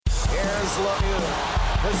Here's Lemieux.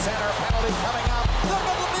 The center penalty coming up. Look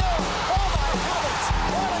at Lemieux. Oh my heavens.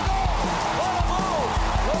 What a goal. What a move.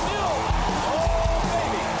 Lemieux. Oh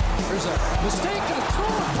baby. There's a mistake and a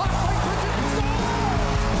throw. Puck by Bridget.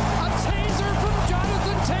 A taser from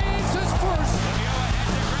Jonathan Taves is first. Lemieux ahead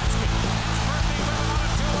to Gretzky. Murphy with him on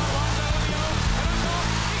a 2-on-1 to Lemieux. And a goal.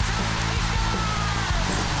 He shoots. He scores.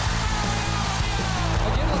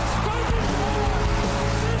 Again, let's go.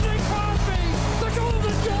 Sidney Crosby. The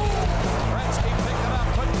golden goal. Gretzky picked it up.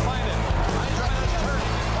 Couldn't find it. Eiserman is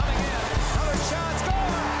turning and coming in. Another shot.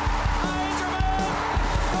 Score. Eiserman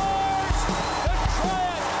scores.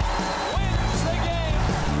 Detroit wins the game.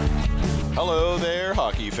 Hello there,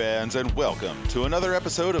 hockey fans, and welcome to another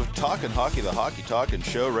episode of Talkin' Hockey, the Hockey Talkin'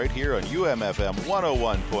 Show, right here on UMFM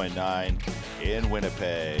 101.9 in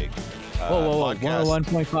Winnipeg. Whoa,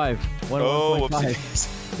 101.5. 101.5. Whoopsies.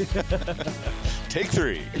 Take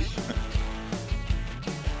three.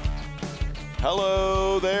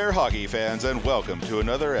 Hello there, hockey fans, and welcome to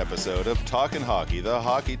another episode of Talkin' Hockey, the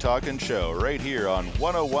Hockey Talkin' Show, right here on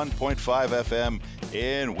 101.5 FM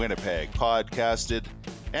in Winnipeg, podcasted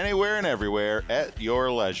anywhere and everywhere at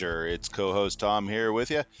your leisure. It's co-host Tom here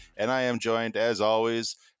with you, and I am joined, as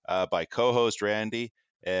always, by co-host Randy.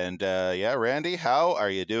 And Randy, how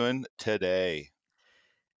are you doing today?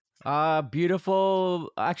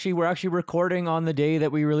 Beautiful. Actually, we're recording on the day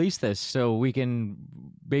that we release this, so we can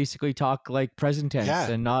basically talk like present tense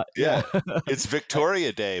and not. Yeah. It's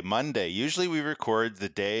Victoria Day, Monday. Usually we record the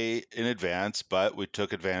day in advance, but we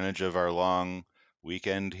took advantage of our long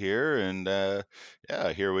weekend here, and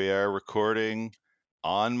here we are recording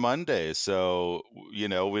on Monday. So, we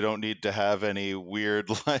don't need to have any weird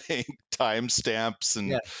like timestamps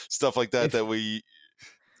and stuff like that that we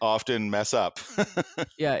often mess up.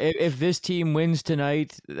 Yeah, if this team wins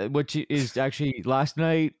tonight, which is actually last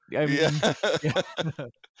night, I mean,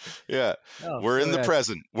 we're in the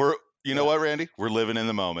present. You know what, Randy? We're living in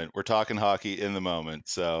the moment. We're talking hockey in the moment.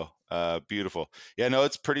 So beautiful. Yeah, no,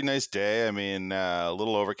 it's a pretty nice day. I mean, a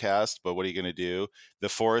little overcast, but what are you going to do? The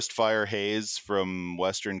forest fire haze from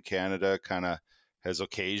Western Canada kind of has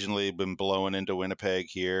occasionally been blowing into Winnipeg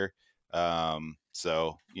here. But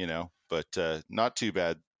not too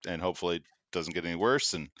bad. And hopefully it doesn't get any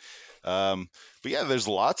worse. And but yeah, there's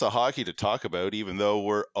lots of hockey to talk about, even though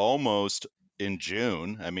we're almost in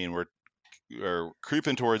June. I mean, we're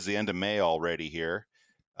creeping towards the end of May already here.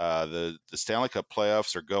 The Stanley Cup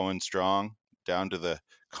playoffs are going strong down to the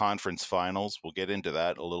conference finals. We'll get into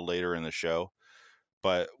that a little later in the show.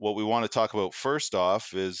 But what we want to talk about first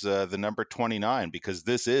off is the number 29, because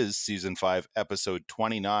this is season 5, episode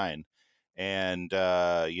 29. And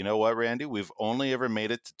you know what, Randy? We've only ever made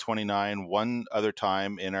it to 29 one other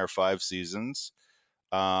time in our 5 seasons.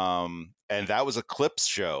 And that was a Clips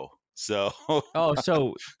show. So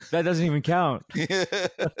so that doesn't even count.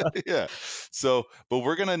 Yeah. So, but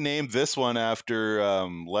we're going to name this one after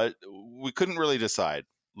we couldn't really decide,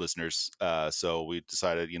 listeners. So we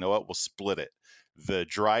decided, you know what? We'll split it. The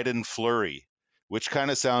DRYDEN Fleury, which kind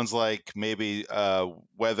of sounds like maybe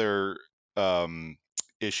weather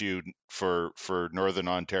issued for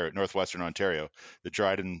northwestern Ontario, the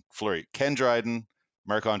DRYDEN Fleury. Ken Dryden,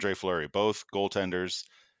 Marc-Andre Fleury, both goaltenders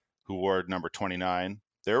who wore number 29.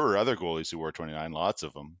 There were other goalies who wore 29, lots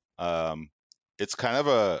of them. It's kind of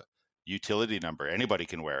a utility number. Anybody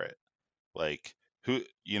can wear it. Like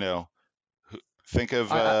think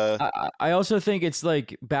of. I also think it's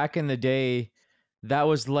like back in the day, that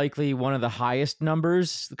was likely one of the highest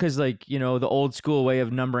numbers, because the old school way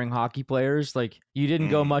of numbering hockey players, like you didn't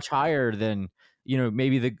go much higher than,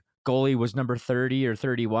 maybe the goalie was number 30 or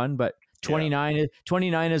 31, but 29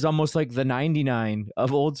 is almost like the 99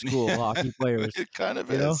 of old school hockey players. It kind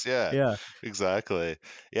of is. Yeah, exactly.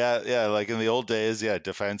 Yeah. Like in the old days,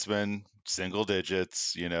 defensemen, single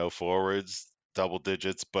digits, forwards, double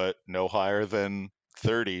digits, but no higher than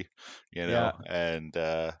 30, and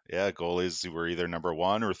goalies were either number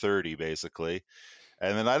 1 or 30 basically.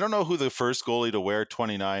 And then I don't know who the first goalie to wear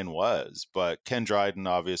 29 was, but Ken Dryden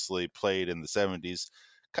obviously played in the 70s.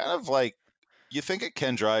 Kind of like you think of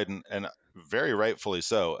Ken Dryden, and very rightfully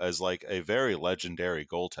so, as like a very legendary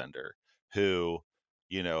goaltender who,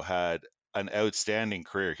 had an outstanding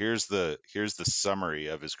career. Here's the summary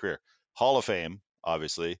of his career. Hall of Fame,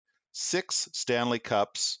 obviously, 6 Stanley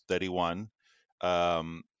Cups that he won.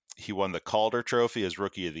 He won the Calder Trophy as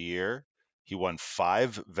Rookie of the Year. He won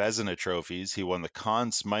 5 Vezina trophies. He won the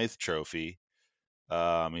Conn Smythe Trophy. He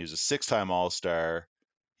was a 6-time All-Star.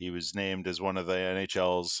 He was named as one of the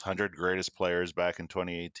NHL's 100 greatest players back in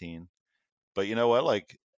 2018. But you know what?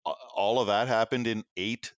 Like all of that happened in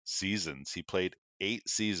 8 seasons. He played 8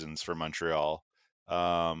 seasons for Montreal.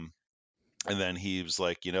 And then he was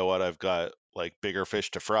like, you know what, I've got like bigger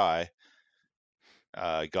fish to fry.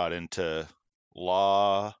 Got into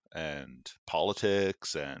law and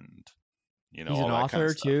politics and He's an all that kind of author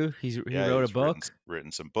stuff. too. He Yeah, wrote a he's book.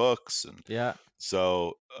 written some books, and Yeah.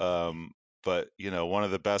 so but one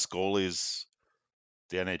of the best goalies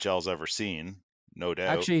the NHL's ever seen, no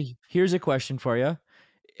doubt. Actually, here's a question for you,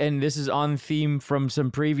 and this is on theme from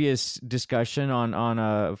some previous discussion on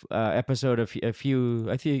a episode a few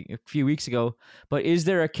weeks ago. But is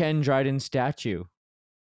there a Ken Dryden statue?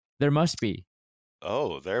 There must be.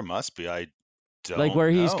 Oh, there must be. I don't Like where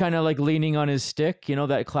he's know. kind of like leaning on his stick,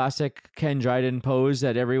 that classic Ken Dryden pose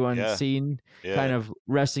that everyone's Yeah. seen, Yeah. kind of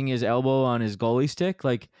resting his elbow on his goalie stick.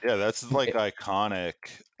 Like, yeah, that's like iconic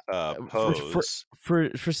pose.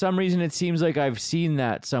 For some reason, it seems like I've seen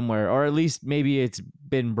that somewhere, or at least maybe it's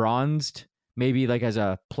been bronzed, maybe like as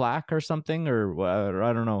a plaque or something, or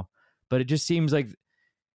I don't know. But it just seems like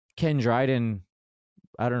Ken Dryden,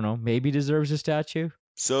 I don't know, maybe deserves a statue.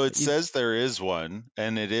 So it says there is one,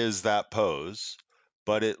 and it is that pose,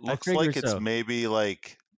 but it looks like it's maybe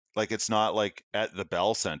like it's not like at the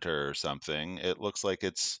Bell Center or something. It looks like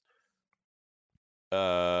it's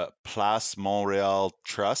Place Montréal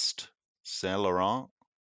Trust, Saint Laurent.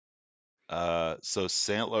 So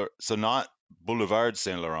not Boulevard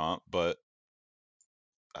Saint Laurent, but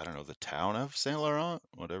I don't know, the town of Saint Laurent,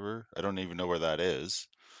 whatever. I don't even know where that is.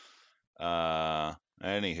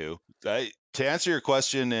 Anywho, to answer your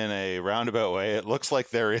question in a roundabout way, it looks like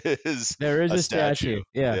there is a statue.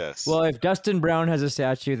 Yeah. Yes. Well, if Dustin Brown has a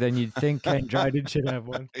statue, then you'd think Ken Dryden should have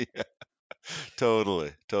one. Yeah.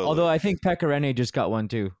 Totally. Although I think Pecorine just got one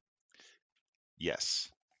too. Yes,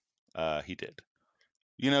 he did.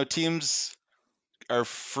 Teams are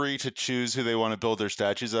free to choose who they want to build their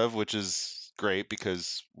statues of, which is great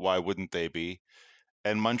because why wouldn't they be?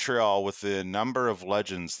 And Montreal, with the number of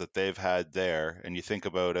legends that they've had there, and you think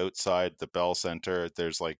about outside the Bell Center,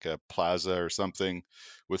 there's like a plaza or something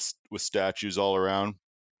with statues all around.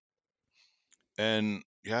 And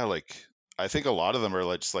yeah, like I think a lot of them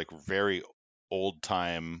are just like very old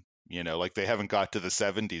time, like they haven't got to the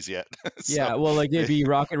 70s yet. So yeah, well, like it'd be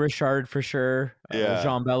Rocket Richard for sure. Yeah,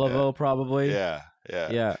 Jean Beliveau probably. Yeah.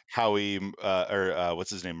 Howie, or what's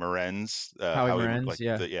his name, Morenz. Howie Morenz,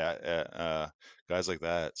 like guys like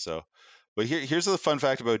that. So, but here's the fun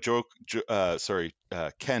fact about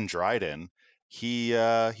Ken Dryden. He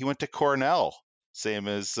went to Cornell, same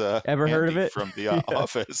as ever Andy heard of it from The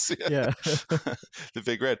Office. Yeah. The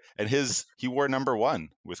Big Red, and he wore number 1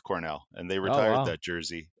 with Cornell, and they retired that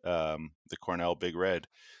jersey, the Cornell Big Red.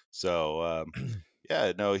 So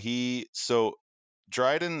so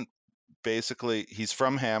Dryden, basically he's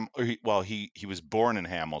from he was born in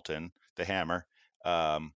Hamilton, the Hammer,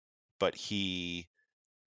 but he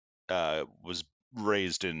was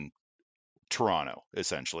raised in Toronto,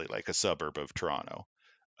 essentially like a suburb of Toronto.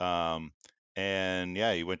 And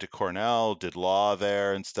yeah, he went to Cornell, did law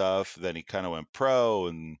there and stuff. Then he kind of went pro,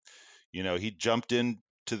 and he jumped into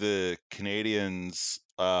the Canadiens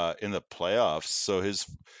in the playoffs. So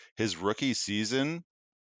his rookie season,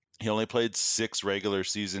 he only played 6 regular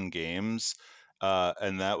season games,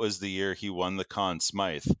 and that was the year he won the Conn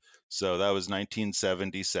Smythe. So that was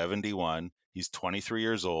 1970-71. He's 23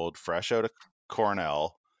 years old, fresh out of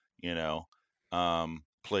Cornell,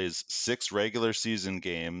 plays 6 regular season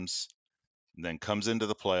games, then comes into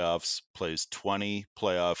the playoffs, plays 20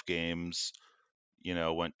 playoff games,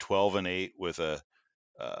 went 12-8 with a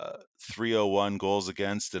 301 goals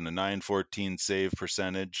against and a 914 save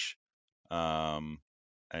percentage. And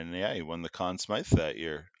yeah, he won the Conn Smythe that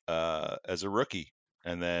year as a rookie.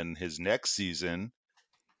 And then his next season,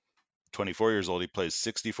 24 years old, he plays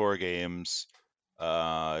 64 games.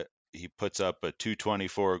 He puts up a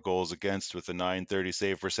 224 goals against with a 930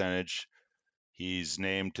 save percentage. He's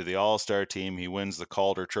named to the All-Star team. He wins the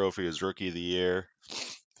Calder Trophy as Rookie of the Year.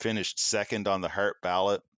 Finished second on the Hart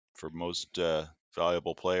ballot for most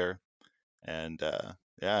valuable player. And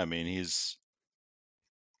yeah, I mean,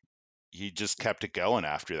 he just kept it going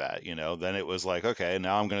after that, Then it was like, okay,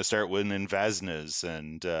 now I'm going to start winning Vezinas,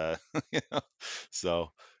 and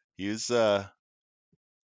so he's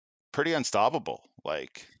pretty unstoppable,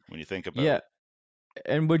 like when you think about it.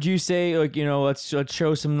 And would you say, like, let's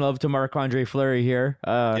show some love to Marc-Andre Fleury here.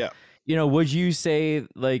 Would you say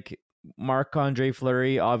like Marc-Andre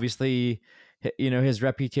Fleury, obviously, his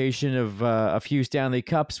reputation of a few Stanley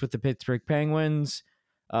Cups with the Pittsburgh Penguins,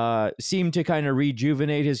 seemed to kind of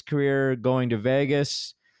rejuvenate his career going to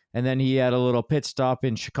Vegas, and then he had a little pit stop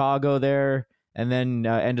in Chicago there, and then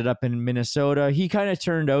ended up in Minnesota. He kind of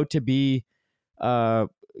turned out to be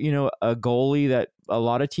a goalie that a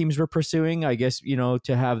lot of teams were pursuing, I guess,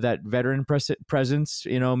 to have that veteran presence,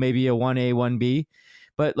 maybe a 1A, 1B.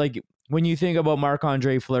 But like when you think about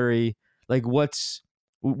Marc-Andre Fleury, like what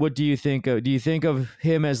do you think of? Do you think of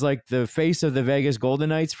him as like the face of the Vegas Golden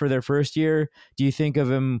Knights for their first year? Do you think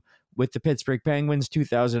of him with the Pittsburgh Penguins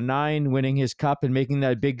 2009 winning his cup and making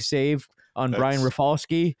that big save on Brian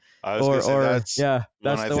Rafalski? I was going to say that's when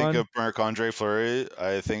that's I the think one. of Marc-Andre Fleury.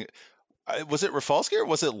 I think was it Rafalski or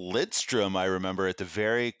was it Lidstrom? I remember at the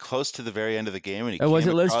very close to the very end of the game, and he Was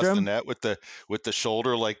came it across the Lidstrom? net with the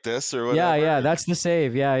shoulder like this or whatever. Yeah, that's the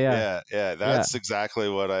save. Yeah. That's exactly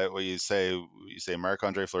what you say. You say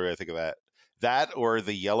Marc-Andre Fleury, I think of that or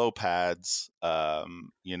the yellow pads, and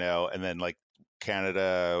then like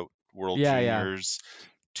Canada World Juniors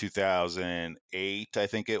 2008, I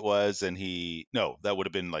think it was, and that would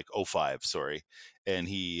have been like 05, sorry, and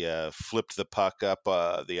he flipped the puck up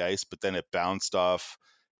the ice, but then it bounced off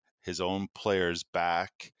his own player's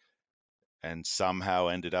back and somehow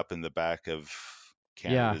ended up in the back of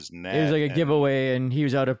Canada's net. It was like a giveaway, and he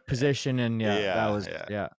was out of position, and that was.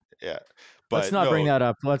 But let's not bring that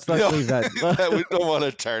up. Let's leave that. We don't want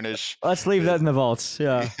to tarnish. Let's leave that in the vaults.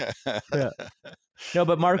 Yeah. No,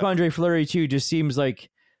 but Marc-Andre Fleury too just seems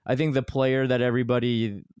like, I think, the player that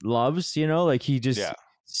everybody loves. Like he just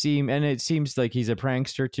and it seems like he's a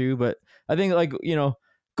prankster too. But I think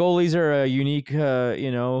goalies are a unique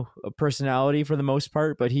a personality for the most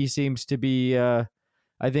part. But he seems to be I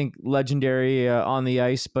think legendary on the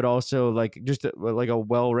ice, but also like just like a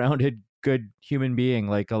well-rounded, good human being.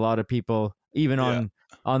 Like a lot of people, even on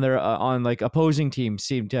their on like opposing teams,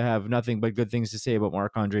 seem to have nothing but good things to say about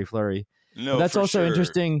Marc-Andre Fleury. No, but that's also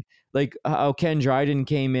interesting. Like how Ken Dryden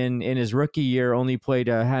came in his rookie year, only played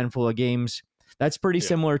a handful of games. That's pretty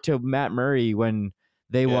similar to Matt Murray when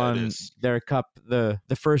they won their cup, the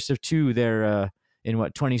first of two there in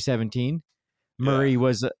 2017. Murray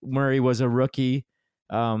was a rookie.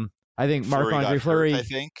 I think Marc-Andre Fleury, I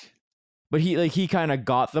think, but he kind of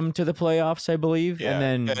got them to the playoffs, I believe, and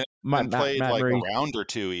then Matt played Matt like Murray, a round or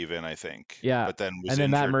two, even, I think. But then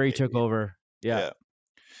Matt Murray took over.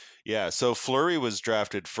 Yeah. So Fleury was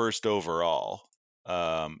drafted first overall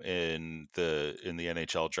in the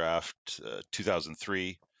NHL draft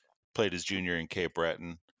 2003. Played his junior in Cape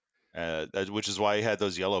Breton, which is why he had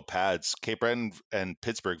those yellow pads. Cape Breton and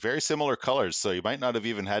Pittsburgh, very similar colors, so you might not have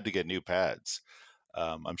even had to get new pads.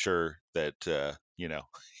 I'm sure that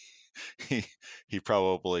he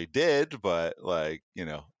probably did, but I'm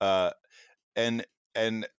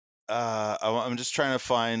just trying to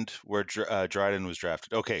find where Dryden was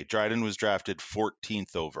drafted. Okay, Dryden was drafted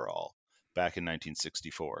 14th overall back in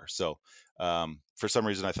 1964. So for some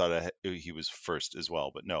reason I thought he was first as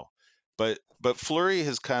well, but no. But Fleury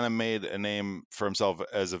has kind of made a name for himself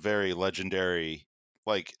as a very legendary,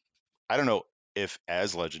 like, I don't know if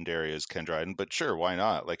as legendary as Ken Dryden, but sure, why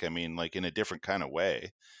not? Like, I mean, like in a different kind of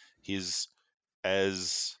way. He's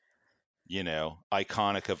as,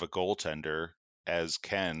 iconic of a goaltender as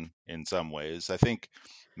Ken in some ways. I think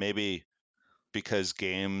maybe because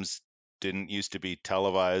games didn't used to be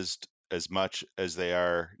televised as much as they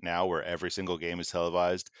are now, where every single game is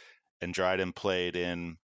televised, and Dryden played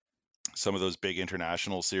in some of those big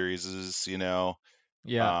international series,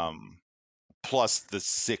 plus the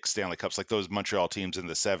 6 Stanley Cups, like those Montreal teams in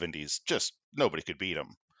the 70s, just nobody could beat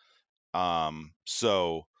them.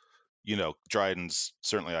 So, Dryden's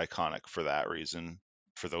certainly iconic for that reason,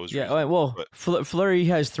 for those reasons. Yeah, well, Fleury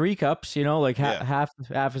has 3 cups, like half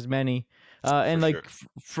as many. And like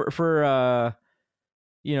sure. for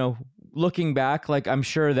looking back, like I'm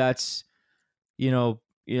sure that's,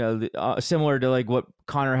 similar to like what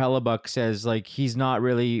Connor Hellebuck says, like he's not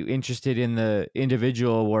really interested in the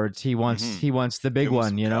individual awards. He wants the big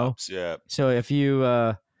one, cups, yeah. So if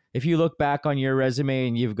you look back on your resume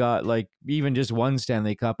and you've got like even just 1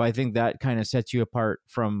 Stanley Cup, I think that kind of sets you apart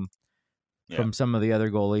from some of the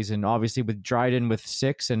other goalies. And obviously with Dryden with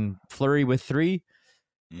 6 and Fleury with 3,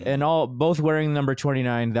 and both wearing number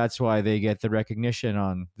 29, that's why they get the recognition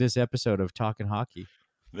on this episode of Talkin' Hockey.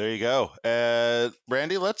 There you go.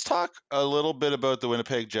 Randy, let's talk a little bit about the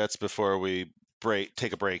Winnipeg Jets before we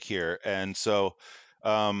take a break here. And so,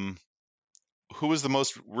 who was the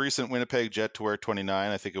most recent Winnipeg Jet to wear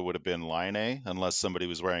 29? I think it would have been Laine, unless somebody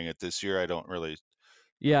was wearing it this year. I don't really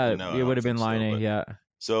know. It would have been Laine, yeah.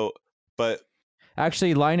 So, but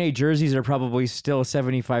Actually, Line A jerseys are probably still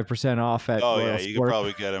 75% off at Oh Royal yeah, you could Sport.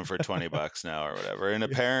 probably get them for $20 now or whatever. And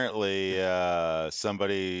apparently,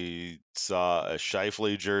 somebody saw a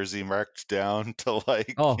Shifley jersey marked down to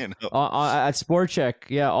like, Oh, at Sport Check,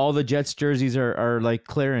 yeah, all the Jets jerseys are like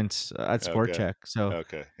clearance at Sport Okay, Check. So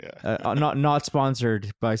okay, yeah, not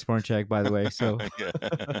sponsored by Sport Check, by the way. So yeah.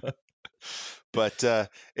 But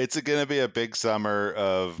it's going to be a big summer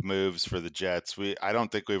of moves for the Jets. I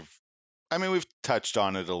don't think we've touched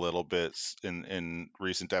on it a little bit in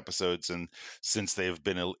recent episodes, and since they've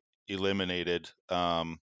been eliminated,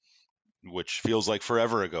 which feels like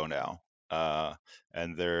forever ago now.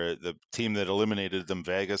 And they're the team that eliminated them,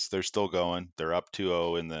 Vegas. They're still going. They're up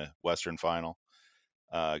 2-0 in the Western Final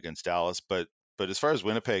against Dallas. But as far as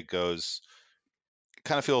Winnipeg goes, it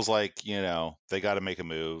kind of feels like they got to make a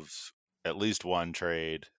move, at least one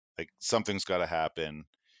trade. Like something's got to happen.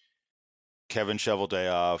 Kevin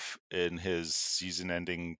Cheveldayoff in his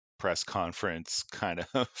season-ending press conference kind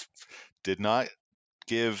of did not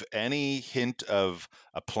give any hint of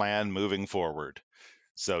a plan moving forward.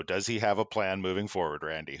 So does he have a plan moving forward,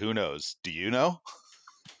 Randy? Who knows? Do you know?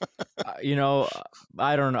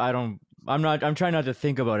 I don't. I'm trying not to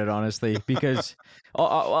think about it honestly, because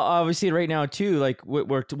obviously right now too, like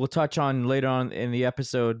we'll touch on later on in the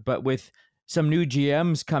episode, but with some new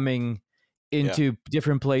GMs coming into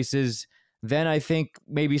different places, then I think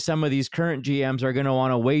maybe some of these current GMs are going to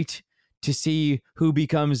want to wait to see who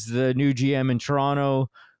becomes the new GM in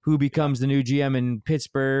Toronto, who becomes the new GM in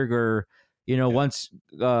Pittsburgh, or once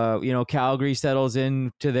Calgary settles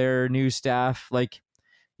into their new staff, like.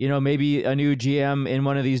 Maybe a new GM in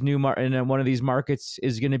one of these in one of these markets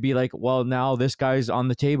is going to be like, well, now this guy's on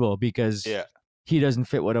the table because he doesn't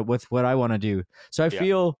fit with what I want to do. So I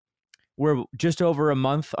feel we're just over a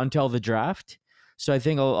month until the draft. So I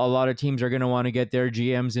think a lot of teams are going to want to get their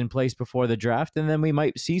GMs in place before the draft, and then we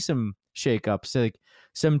might see some shakeups, like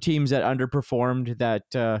some teams that underperformed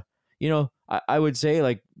that, I would say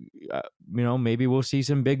like, maybe we'll see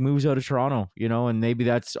some big moves out of Toronto, and maybe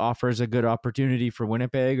that offers a good opportunity for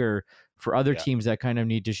Winnipeg or for other teams that kind of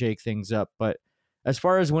need to shake things up. But as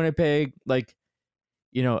far as Winnipeg, like,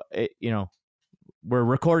 we're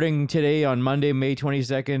recording today on Monday, May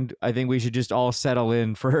 22nd. I think we should just all settle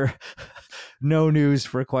in for no news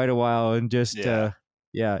for quite a while and just, enjoy.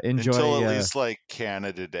 Until at least like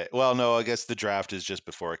Canada Day. Well, no, I guess the draft is just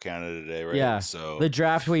before Canada Day, right? Yeah. So the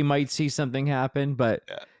draft, we might see something happen, but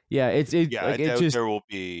I doubt there will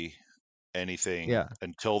be anything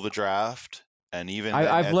until the draft, and even then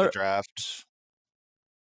at the draft,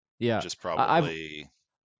 just probably,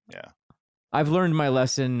 I've learned my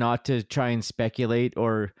lesson not to try and speculate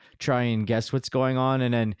or try and guess what's going on,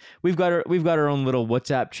 and then we've got our own little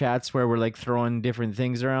WhatsApp chats where we're like throwing different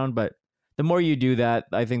things around, but the more you do that,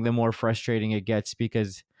 I think the more frustrating it gets,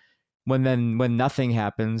 because when nothing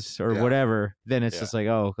happens or whatever, then it's just like,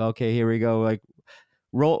 oh, okay, here we go, like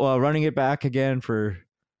running it back again for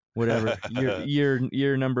whatever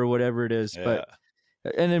year number, whatever it is. But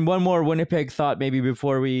and then one more Winnipeg thought maybe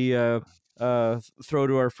before we throw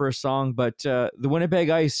to our first song, but the Winnipeg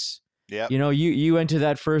Ice, you went to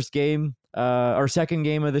that first game, or second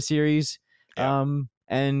game of the series,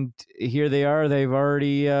 and here they are. They've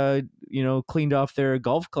already cleaned off their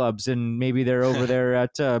golf clubs, and maybe they're over there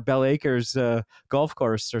at Bell Acres golf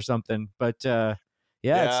course or something. But it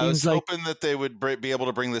seems I was like hoping that they would be able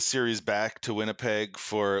to bring the series back to Winnipeg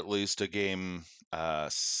for at least a game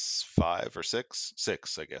 5 or 6,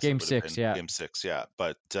 I guess. Game 6, Game 6,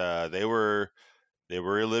 But they were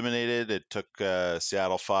eliminated. It took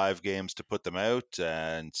Seattle 5 games to put them out,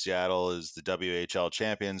 and Seattle is the WHL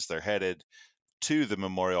champions. They're headed to the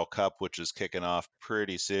Memorial Cup, which is kicking off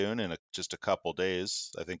pretty soon in just a couple days.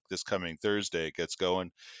 I think this coming Thursday it gets going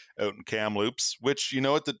out in Kamloops, which, you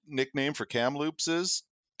know what the nickname for Kamloops is?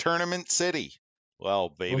 Tournament City. Well,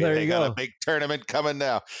 baby, they got a big tournament coming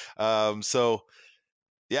now.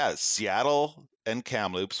 Seattle and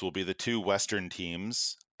Kamloops will be the two Western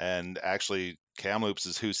teams, and actually Kamloops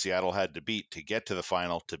is who Seattle had to beat to get to the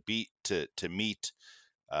final, to meet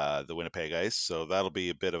the Winnipeg Ice. So that'll be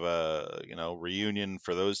a bit of a reunion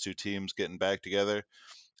for those two teams getting back together.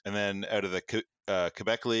 And then out of the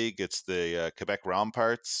Quebec League, it's the Quebec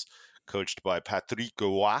Remparts, coached by Patrick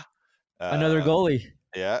Roy. Another goalie.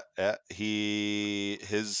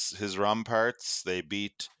 His Remparts, they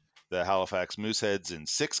beat the Halifax Mooseheads in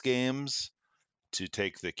 6 games to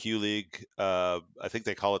take the Q League. I think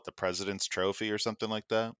they call it the President's Trophy or something like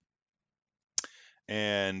that.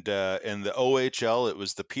 And in the OHL, it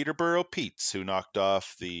was the Peterborough Petes who knocked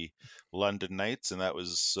off the London Knights, and that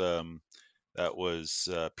was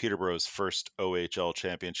Peterborough's first OHL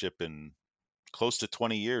championship in close to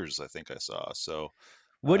 20 years, I think I saw. So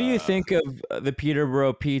what do you think of the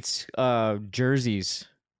Peterborough Pete's jerseys?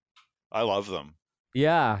 I love them.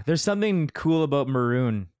 Yeah, there's something cool about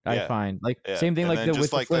maroon. I find same thing and like then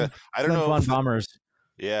with like the I don't know Flin Bombers.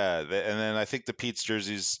 Yeah, and then I think the Pete's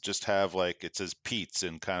jerseys just have like it says Pete's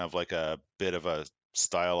in kind of like a bit of a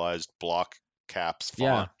stylized block caps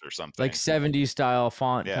font or something, like 70s style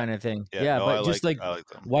font kind of thing. Yeah, no, but just I like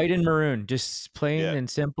them. white and maroon, just plain and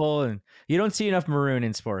simple, and you don't see enough maroon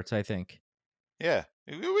in sports, I think. Yeah,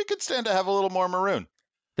 we could stand to have a little more maroon.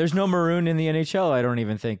 There's no maroon in the NHL, I don't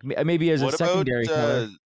even think. Maybe as a secondary color.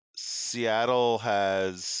 Seattle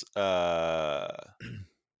has no,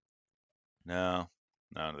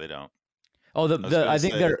 they don't. Oh, I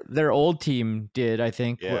think their old team did. I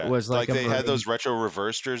think was like they had those retro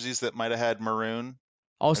reverse jerseys that might have had maroon.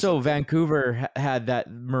 Also, Vancouver had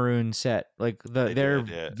that maroon set, like their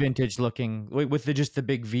vintage looking with just the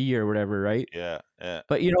big V or whatever, right? Yeah.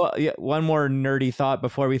 But one more nerdy thought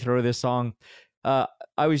before we throw this song.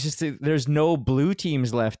 I was just there's no blue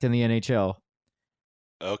teams left in the NHL.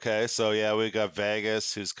 Okay, so we got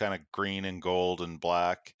Vegas, who's kind of green and gold and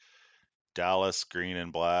black. Dallas, green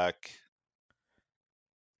and black.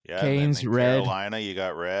 Yeah, Canes, and then red. Carolina, you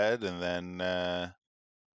got red, and then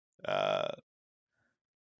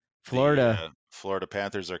Florida. Florida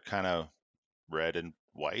Panthers are kind of red and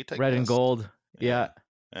white. I red guess. And gold. Yeah.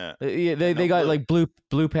 They got like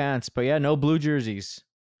blue pants, but no blue jerseys.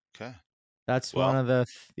 Okay. That's one of the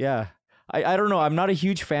I don't know. I'm not a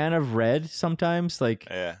huge fan of red sometimes,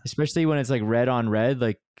 especially when it's like red on red,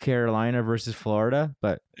 like Carolina versus Florida.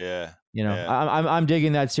 But I'm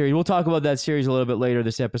digging that series. We'll talk about that series a little bit later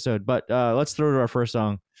this episode. But let's throw to our first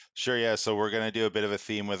song. Sure, yeah. So we're gonna do a bit of a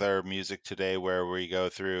theme with our music today, where we go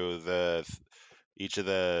through each of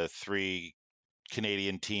the 3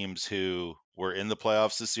 Canadian teams who were in the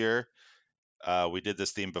playoffs this year. We did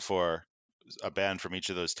this theme before, a band from each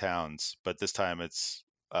of those towns, but this time it's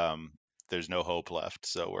there's no hope left,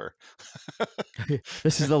 so we're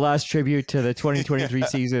this is the last tribute to the 2023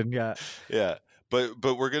 season. Yeah,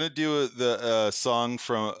 but we're gonna do the song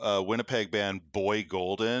from a Winnipeg band, Boy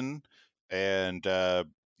Golden, and they're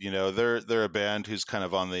a band who's kind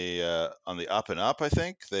of on the up and up. I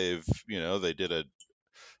think they did a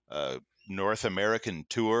North American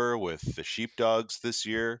tour with the Sheepdogs this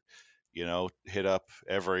year. Hit up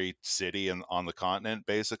every city on the continent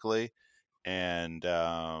basically. And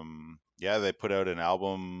they put out an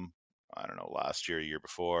album, I don't know, last year, year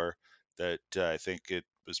before, that I think it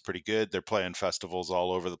was pretty good. They're playing festivals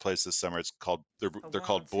all over the place this summer. They're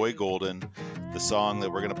called Boy Golden. The song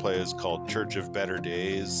that we're going to play is called Church of Better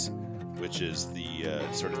Days, which is the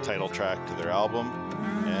sort of title track to their album.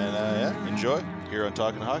 And enjoy here on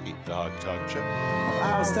Talking Hockey, the Hockey Talk Show.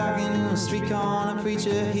 I was talking to a street corner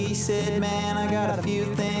preacher. He said, man, I got a few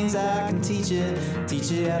things I can teach you. Teach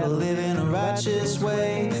you how to live in a righteous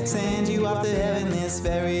way. Send you off to heaven this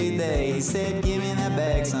very day. He said, give me that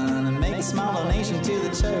bag, son, and make a small donation to the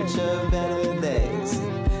Church of Better Days.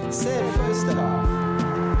 He said, first off,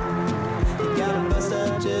 you gotta bust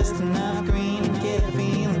up just enough green and get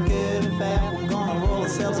feeling good and fat. We're gonna roll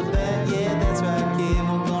ourselves a bet, yeah, that's right, kid.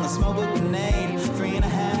 We're gonna smoke a grenade,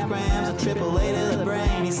 3.5 grams of AAA to the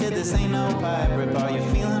brain. He said, this ain't no pipe rip. Are you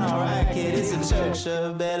feeling alright, kid? It's a Church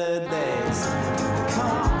of Better Days.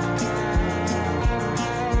 Come on.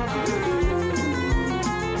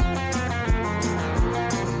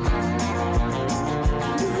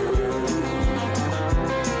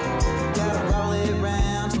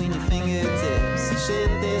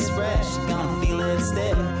 Shit this fresh, you're gonna feel it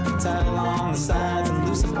stick. Tight along the sides and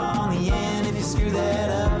loose upon the end. If you screw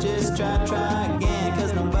that up, just try again.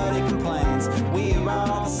 Cause nobody complains, we're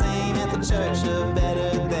all the same at the Church of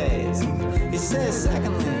Better Days. He says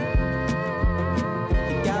secondly,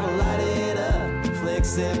 you gotta light it up,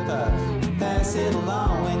 flex it up, pass it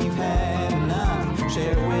along when you've had enough.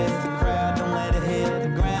 Share it with the crowd, don't let it hit the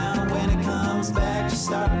ground. And when it comes back, just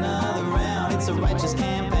start another round. It's a righteous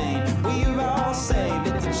campaign, we're all saved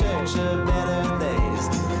at the Church of Better Days.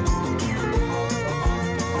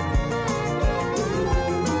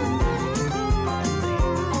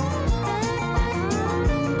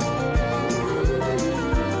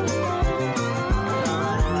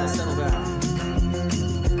 Alright, settle down.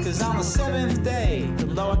 Cause on the 7th day, the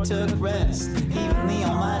Lord took rest. Even the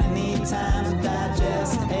Almighty need time to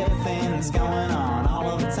digest everything that's going on all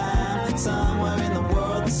of the time. Somewhere in the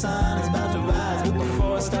world, the sun is about to rise. But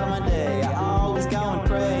before I start my day, I always go and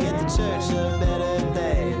pray at the Church of Better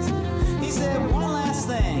Days. He said, one last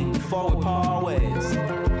thing before we part ways. You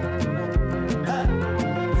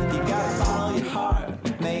gotta follow your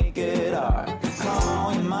heart, make good art.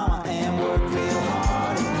 Call your mama and work real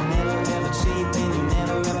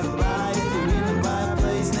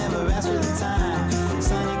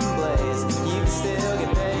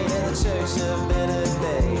of better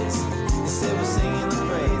days. They said we're singing the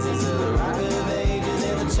praises of the Rock of Ages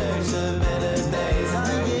in the church of better days.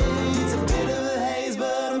 Oh yeah, it's a bit of a haze,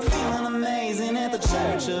 but I'm feeling amazing at the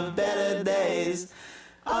church of better days.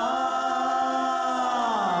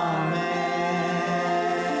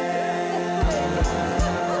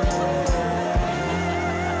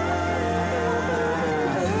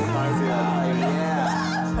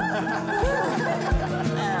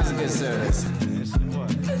 Good service.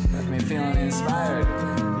 Left me feeling inspired.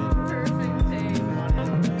 Perfect day.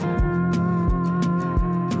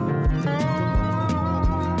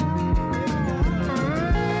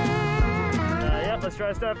 Yeah, let's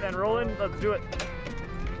try stuff and rolling. Let's do it.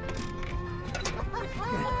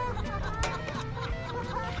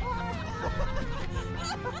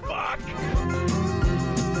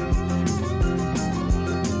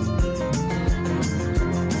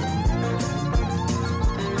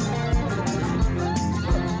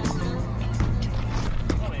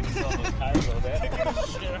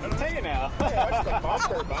 Hey now. Watch the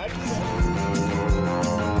bumper, bud.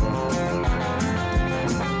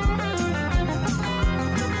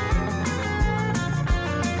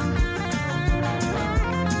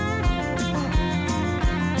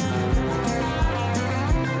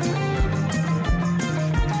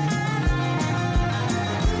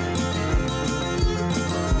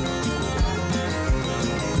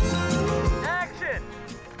 Action!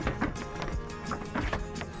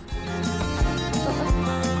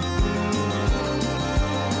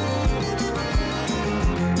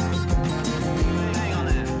 Hang on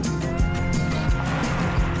there.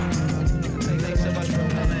 Thanks so much for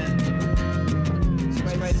coming. It's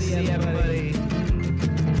great to see everybody.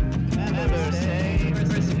 Remember, stay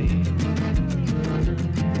crispy.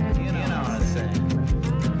 You know what I'm saying.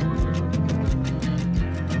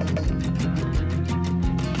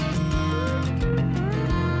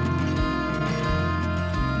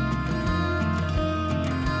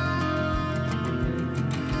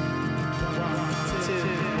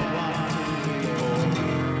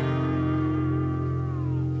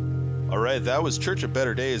 All right, that was Church of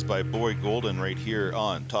Better Days by Boyd Golden right here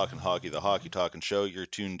on Talking Hockey, the Hockey Talking Show. You're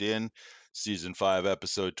tuned in, Season 5,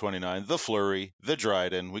 Episode 29, The Fleury, The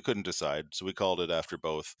Dryden. We couldn't decide, so we called it after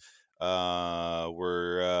both.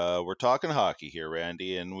 We're talking hockey here,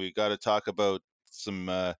 Randy, and we got to talk about some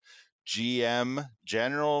GM,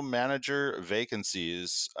 general manager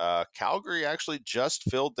vacancies. Calgary actually just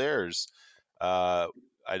filled theirs. I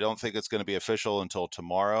don't think it's going to be official until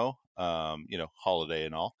tomorrow, holiday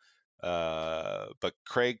and all. But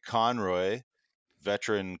Craig Conroy,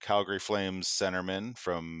 veteran Calgary Flames centerman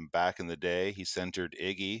from back in the day, he centered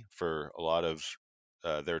Iggy for a lot of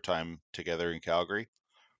their time together in Calgary.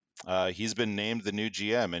 He's been named the new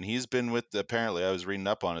GM, and he's been with, apparently, I was reading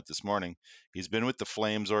up on it this morning, he's been with the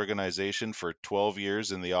Flames organization for 12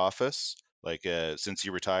 years in the office, since he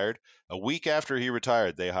retired. A week after he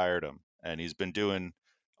retired, they hired him, and he's been doing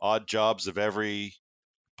odd jobs of every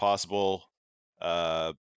possible,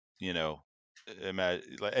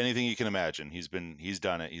 anything you can imagine. He's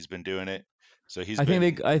done it. He's been doing it. So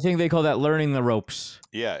I think they call that learning the ropes.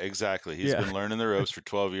 Yeah, exactly. He's been learning the ropes for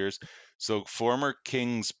 12 years. So former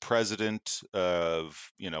Kings president of,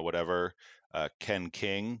 Ken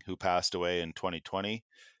King, who passed away in 2020,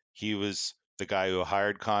 he was the guy who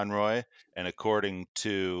hired Conroy. And according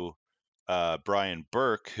to Brian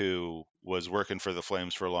Burke, who was working for the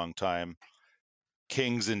Flames for a long time,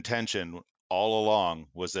 King's intention all along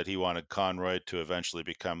was that he wanted Conroy to eventually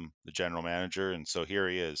become the general manager, and so here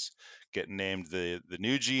he is, getting named the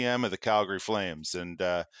new GM of the Calgary Flames. And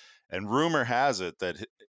rumor has it that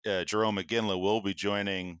Jerome McGinley will be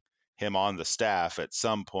joining him on the staff at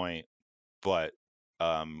some point, but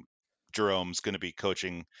Jerome's going to be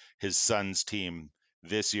coaching his son's team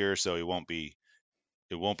this year, so it won't be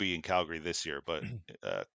in Calgary this year, but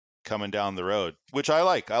coming down the road, which I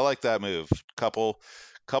like that move.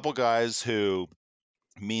 Couple guys who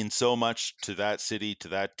mean so much to that city, to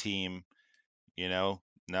that team, now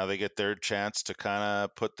they get their chance to kind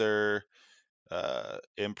of put their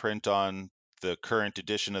imprint on the current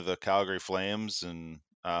edition of the Calgary Flames. And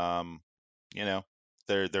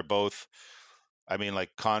they're both, I mean,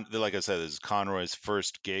 like I said, this is Conroy's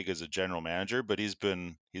first gig as a general manager, but he's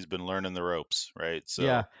been learning the ropes, right? So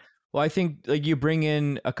yeah, well, I think you bring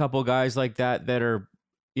in a couple guys like that are,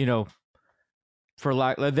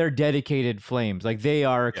 they're dedicated Flames. Like they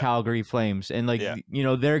are Calgary Flames, and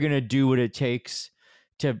they're gonna do what it takes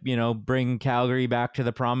to bring Calgary back to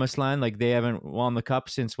the promised land. Like they haven't won the cup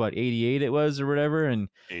since what, 88 it was or whatever, and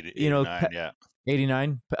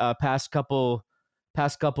 89 past couple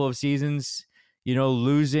of seasons,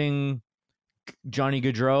 losing Johnny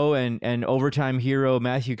Gaudreau and overtime hero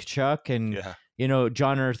Matthew Tkachuk and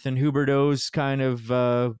Jonathan Huberdeau's kind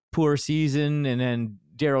of poor season, and then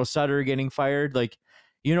Daryl Sutter getting fired. Like,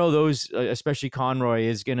 those especially Conroy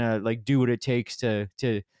is gonna like do what it takes to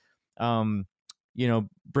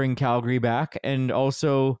bring Calgary back. And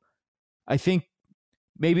also, I think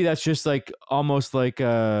maybe that's just like almost like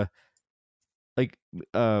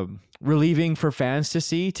relieving for fans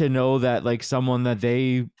to know that like someone that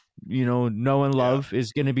they know and love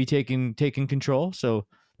is going to be taking control. So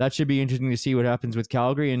that should be interesting to see what happens with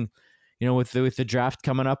Calgary. And with the draft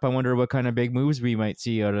coming up, I wonder what kind of big moves we might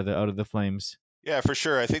see out of the Flames. Yeah, for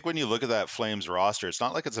sure. I think when you look at that Flames roster, it's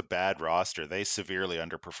not like it's a bad roster. They severely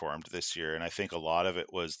underperformed this year, and I think a lot of it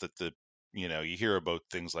was that you hear about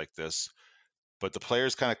things like this, but the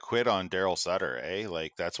players kind of quit on Daryl Sutter, eh?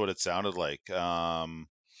 Like that's what it sounded like. And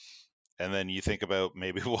then you think about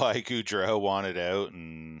maybe why Gaudreau wanted out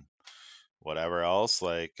and whatever else.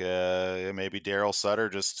 Like maybe Daryl Sutter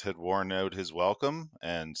just had worn out his welcome,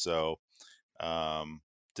 and so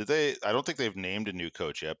did they? I don't think they've named a new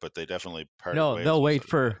coach yet, but they definitely parted ways. No, they'll wait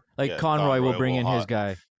for Conroy will bring in his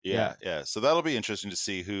guy. Yeah. So that'll be interesting to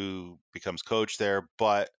see who becomes coach there.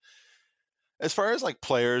 But as far as like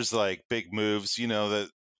players, like big moves, that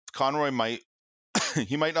Conroy might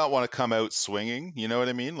he might not want to come out swinging. You know what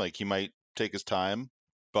I mean? Like he might take his time.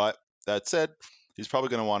 But that said, he's probably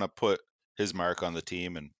going to want to put his mark on the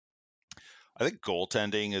team. And I think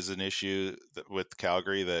goaltending is an issue with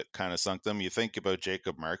Calgary that kind of sunk them. You think about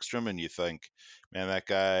Jacob Markstrom and you think, man, that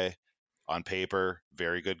guy on paper,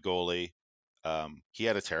 very good goalie. He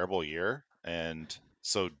had a terrible year. And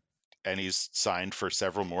he's signed for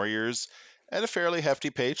several more years at a fairly hefty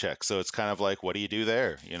paycheck. So it's kind of like, what do you do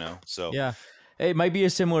there? So yeah, it might be a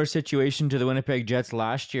similar situation to the Winnipeg Jets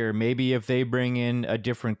last year. Maybe if they bring in a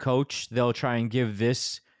different coach, they'll try and give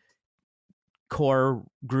this core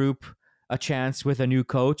group a chance with a new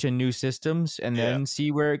coach and new systems, and then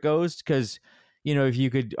see where it goes. Because, if you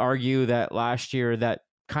could argue that last year that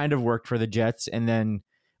kind of worked for the Jets, and then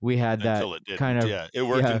we had it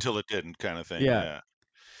worked until it didn't kind of thing. Yeah.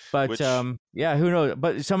 But who knows?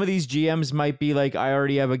 But some of these GMs might be like, I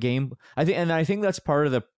already have a game. I think that's part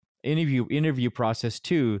of the interview process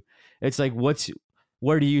too. It's like,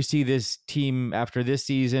 where do you see this team after this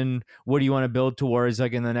season? What do you want to build towards,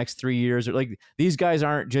 like in the next 3 years? Or like these guys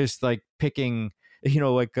aren't just like picking,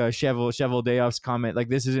 like Cheval Dayoff's comment. Like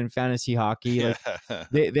this isn't fantasy hockey. Like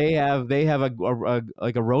they have a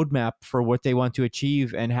roadmap for what they want to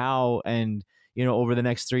achieve and how, and over the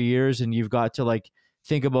next 3 years. And you've got to like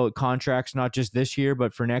think about contracts, not just this year,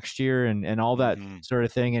 but for next year and all that sort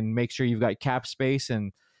of thing, and make sure you've got cap space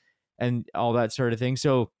and all that sort of thing.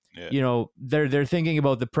 So, they're thinking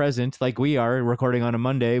about the present, like we are recording on a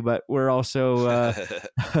Monday, but we're also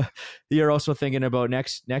you're also thinking about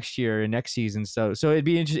next year and next season. So it's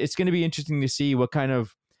going to be interesting to see what kind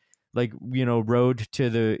of like road to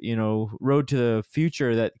the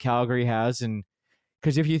future that Calgary has. And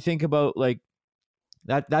because if you think about like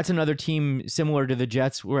that's another team similar to the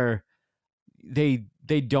Jets where they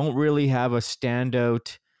don't really have a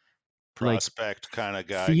standout prospect kind of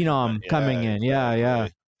guy phenom coming in.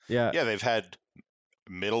 Exactly. Yeah, they've had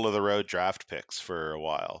middle of the road draft picks for a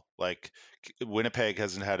while. Like Winnipeg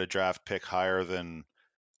hasn't had a draft pick higher than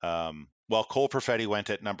Cole Perfetti went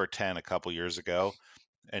at number 10 a couple years ago,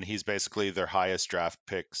 and he's basically their highest draft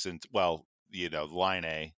pick since line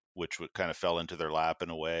A, which kind of fell into their lap in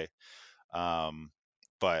a way.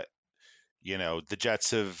 But the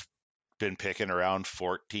Jets have been picking around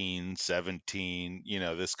 14, 17,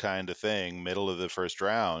 this kind of thing, middle of the first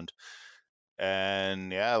round.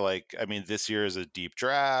 And this year is a deep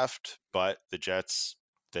draft, but the Jets,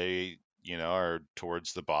 they, are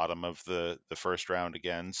towards the bottom of the first round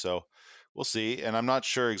again. So we'll see. And I'm not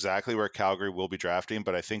sure exactly where Calgary will be drafting,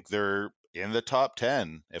 but I think they're in the top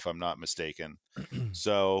 10, if I'm not mistaken.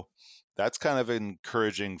 So that's kind of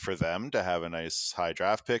encouraging for them to have a nice high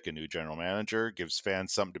draft pick, a new general manager, gives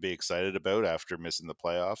fans something to be excited about after missing the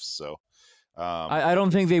playoffs. So I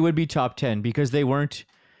don't think they would be top 10 because they weren't.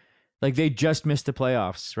 Like they just missed the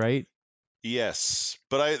playoffs, right? Yes,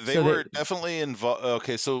 but they were definitely involved.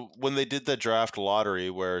 Okay, so when they did the draft lottery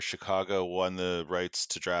where Chicago won the rights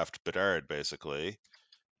to draft Bedard, basically,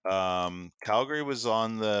 Calgary was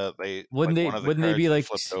on wouldn't they be like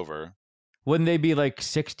flipped over? Wouldn't they be like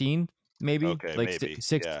 16, maybe? Okay, like maybe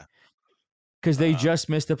 16, because they just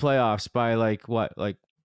missed the playoffs by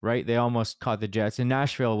right? They almost caught the Jets, and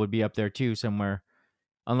Nashville would be up there too somewhere,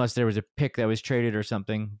 unless there was a pick that was traded or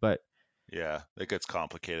something. But yeah, it gets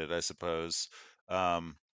complicated, I suppose.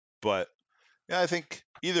 But yeah, I think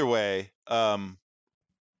either way,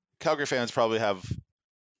 Calgary fans probably have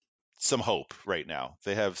some hope right now.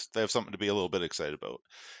 They have something to be a little bit excited about.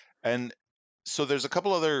 And so there's a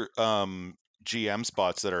couple other GM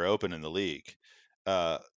spots that are open in the league.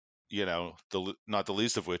 Not the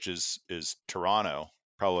least of which is Toronto,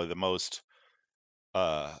 probably the most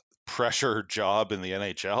pressure job in the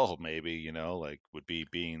NHL, maybe, would be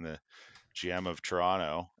being the GM of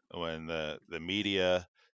Toronto, when the media,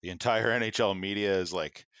 the entire NHL media is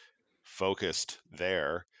like focused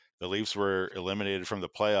there. The Leafs were eliminated from the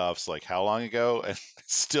playoffs like how long ago, and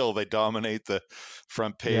still they dominate the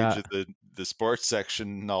front page of the sports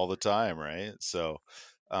section all the time, right? So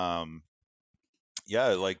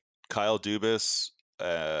like Kyle Dubas,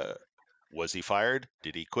 was he fired?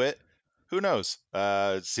 Did he quit? Who knows?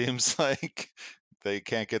 It seems like they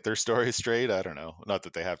can't get their story straight. I don't know. Not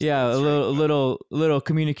that they have to get it straight. Little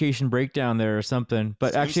communication breakdown there or something.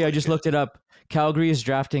 But actually, I just looked it up. Calgary is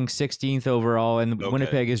drafting 16th overall, and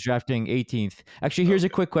Winnipeg is drafting 18th. Actually, here's a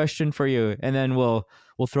quick question for you, and then we'll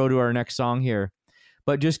throw to our next song here.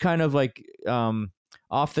 But just kind of like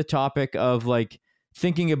off the topic of like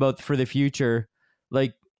thinking about for the future,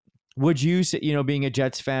 like, would you, being a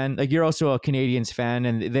Jets fan, like you're also a Canadiens fan,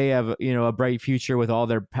 and they have, a bright future with all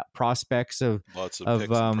their prospects of lots of picks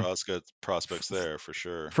and prospects there for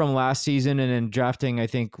sure from last season, and then drafting, I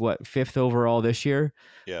think, 5th overall this year.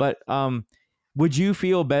 Yeah. But would you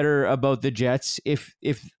feel better about the Jets if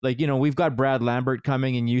like, we've got Brad Lambert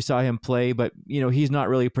coming, and you saw him play, but he's not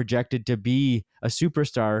really projected to be a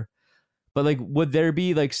superstar. But like, would there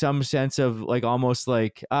be like some sense of like almost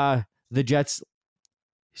like the Jets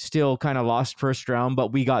still kind of lost first round,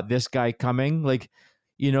 but we got this guy coming, like,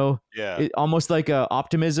 almost like a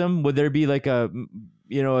optimism? Would there be like a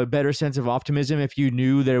better sense of optimism if you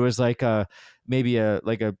knew there was like maybe a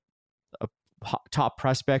top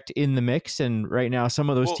prospect in the mix? And right now some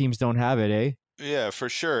of those teams don't have it, eh? Yeah, for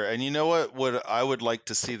sure. And you know what I would like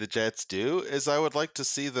to see the Jets do is I would like to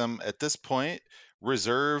see them at this point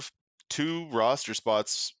reserve 2 roster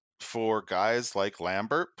spots for guys like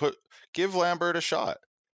Lambert. Give Lambert a shot.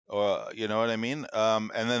 You know what I mean?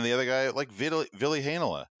 And then the other guy, like Ville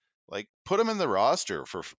Heinola, like put him in the roster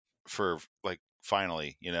for like,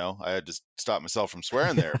 finally, I had to stop myself from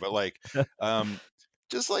swearing there, but like,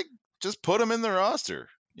 just put him in the roster,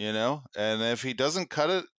 and if he doesn't cut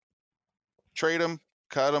it, trade him,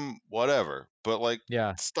 cut him, whatever. But like,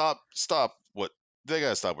 stop what they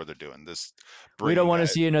gotta stop what they're doing. We don't want to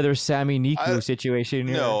see another Sami Niku situation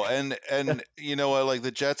here. No, and you know what? Like,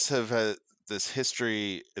 the Jets have had this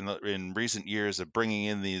history in recent years of bringing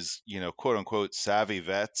in these, quote unquote savvy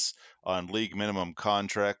vets on league minimum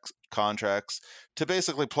contracts to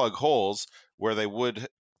basically plug holes where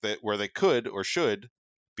they could or should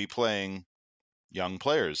be playing young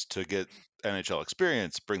players to get NHL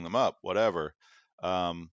experience, bring them up, whatever.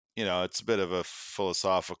 It's a bit of a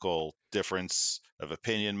philosophical difference of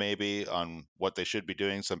opinion maybe on what they should be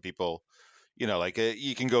doing. Some people,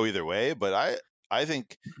 you can go either way, but I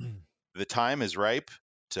think the time is ripe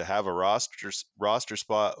to have a roster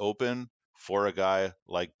spot open for a guy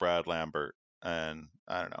like Brad Lambert. And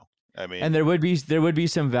I don't know. I mean, and there would be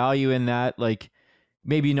some value in that, like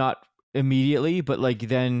maybe not immediately, but like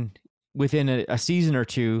then within a season or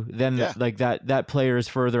two, then that player is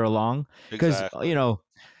further along. Because exactly. Not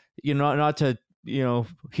to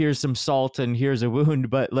here's some salt and here's a wound,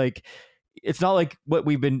 but like, it's not like what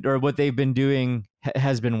they've been doing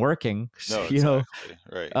has been working. No, exactly.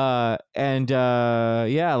 Right.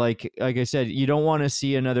 Like I said, you don't want to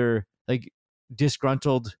see another like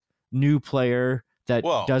disgruntled new player that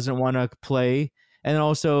doesn't want to play. And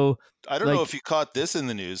also, I don't know if you caught this in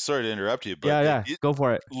the news. Sorry to interrupt you, but go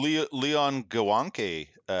for it. Leon Gawanke,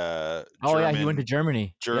 he went to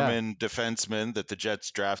Germany. German defenseman that the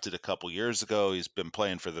Jets drafted a couple years ago. He's been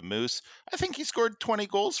playing for the Moose. I think he scored 20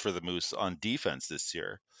 goals for the Moose on defense this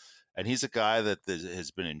year. And he's a guy that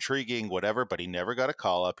has been intriguing, whatever, but he never got a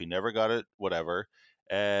call up. He never got it, whatever.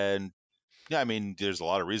 And yeah, I mean, there's a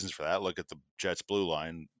lot of reasons for that. Look at the Jets blue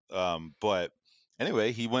line. But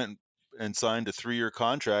anyway, he went and signed a 3-year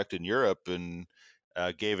contract in Europe and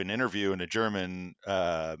gave an interview in a German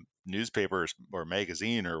newspaper or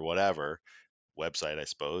magazine or whatever website, I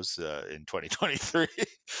suppose, in 2023,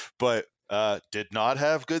 but did not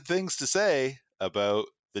have good things to say about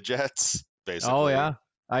the Jets, basically. Oh yeah.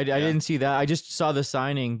 I didn't see that. I just saw the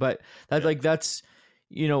signing, but that's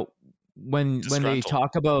when they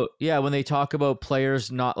talk about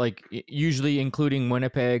players not like usually including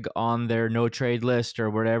Winnipeg on their no trade list or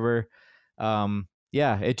whatever.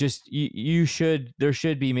 It just there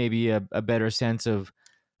should be maybe a better sense of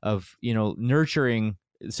nurturing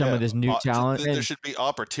some of this new talent. There should be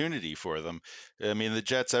opportunity for them. I mean, the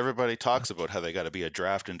Jets, everybody talks about how they got to be a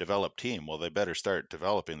draft and develop team. Well, they better start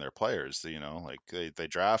developing their players, like they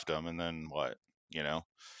draft them and then what,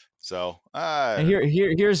 So and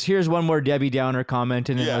here's one more Debbie Downer comment,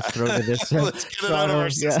 and then let's throw to this. Let's get it out of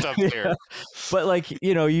our system here. But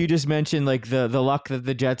you just mentioned the luck that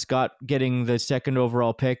the Jets got getting the second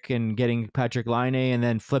overall pick and getting Patrick Laine and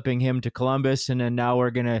then flipping him to Columbus, and then now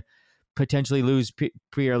we're gonna potentially lose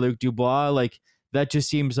Pierre-Luc Dubois. That just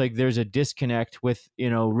seems like there's a disconnect with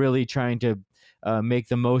really trying to make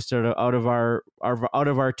the most out of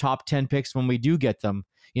our top 10 picks when we do get them.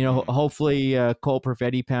 Hopefully Cole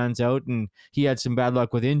Perfetti pans out, and he had some bad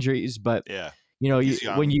luck with injuries, but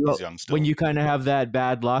when you kind of have that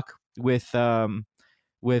bad luck with your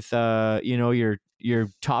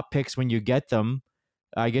top picks when you get them,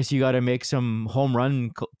 I guess you got to make some home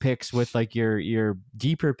run picks with your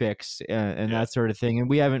deeper picks and that sort of thing. And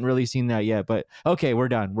we haven't really seen that yet, but okay, we're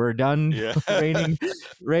done.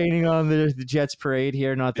 Raining on the Jets parade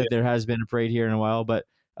here. Not that there has been a parade here in a while, but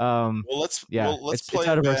let's play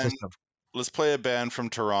out of our system. Let's play a band from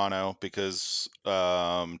Toronto because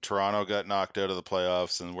Toronto got knocked out of the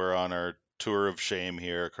playoffs, and we're on our tour of shame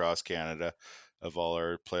here across Canada of all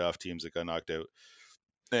our playoff teams that got knocked out.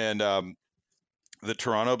 And the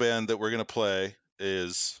Toronto band that we're going to play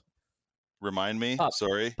is, remind me, Pup.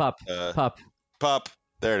 sorry. Pup. Pup.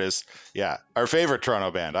 There it is. Yeah, our favorite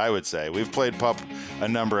Toronto band, I would say. We've played Pup a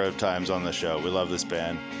number of times on the show. We love this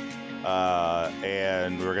band.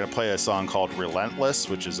 And we're going to play a song called Relentless,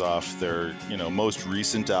 which is off their, most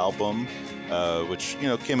recent album, which,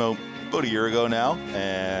 came out about a year ago now.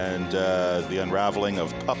 And the unraveling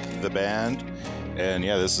of Pup the band. And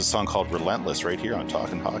this is a song called Relentless right here on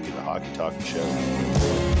Talkin' Hockey, the Hockey Talking Show.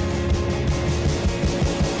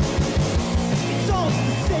 It's all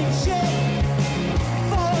the same shit.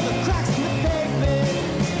 Follow the cracks in the pavement.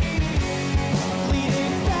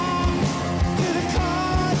 Leading back to the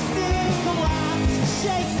constant collapse.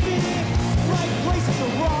 Shakespeare, right place at the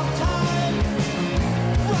wrong time.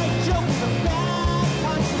 Right joke with a bad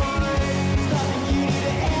punchline. It's nothing you need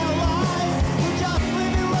to analyze. We're just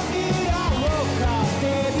living lucky our low cost,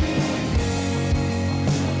 baby.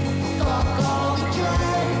 Fuck all the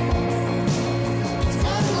dread. It's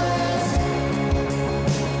endless.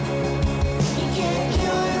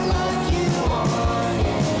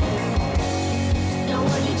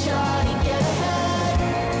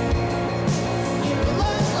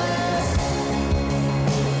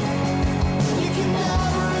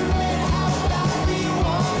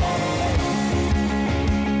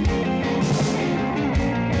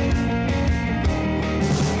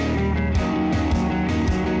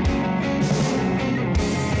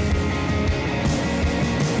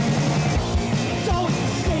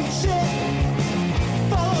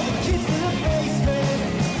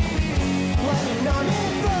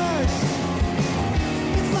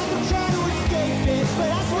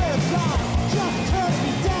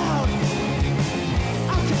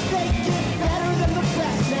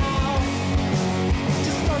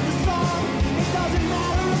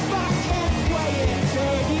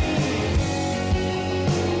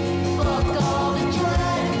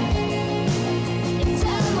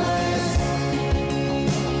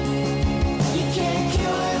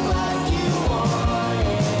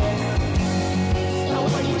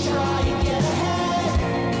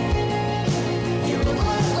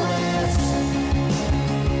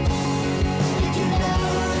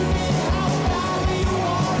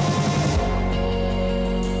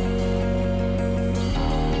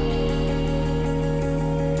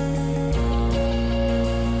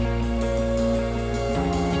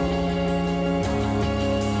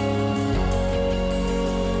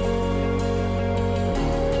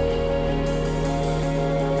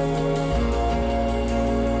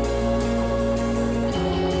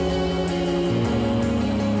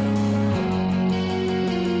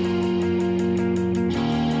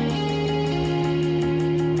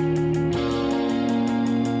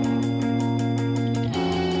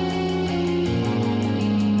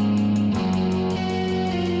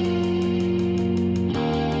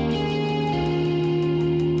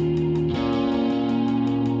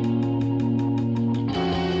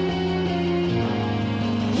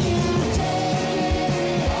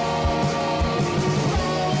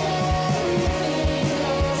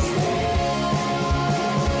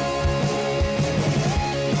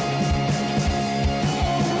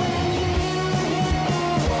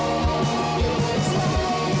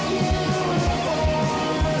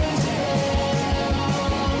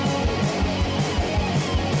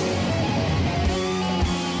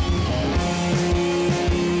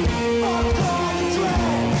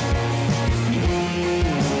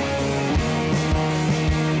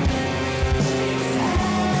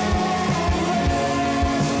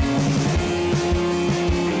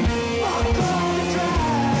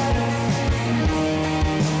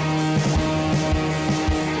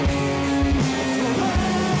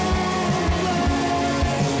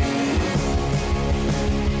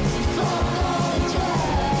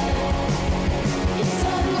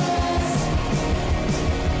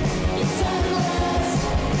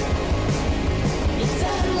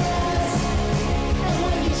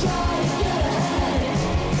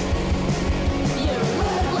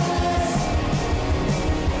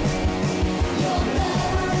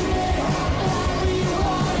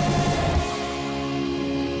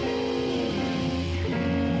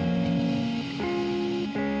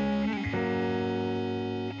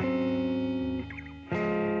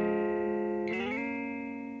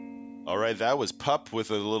 All right, that was Pup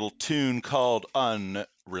with a little tune called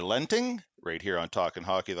Unrelenting, right here on Talkin'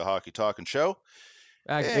 Hockey, the Hockey Talkin' Show.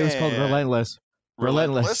 It was called And Relentless.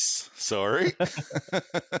 Relentless. Sorry.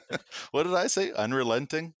 What did I say?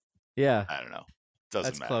 Unrelenting? Yeah. I don't know.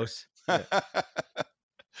 Doesn't That's matter.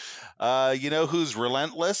 close. You know who's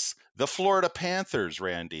relentless? The Florida Panthers,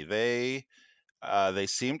 Randy. They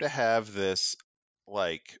seem to have this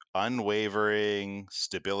like unwavering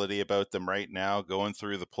stability about them right now going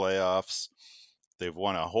through the playoffs. They've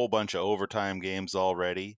won a whole bunch of overtime games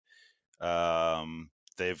already.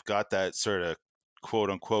 They've got that sort of quote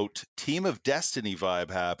unquote team of destiny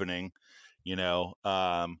vibe happening, you know.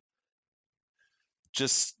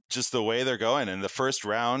 Just the way they're going in the first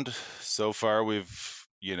round so far,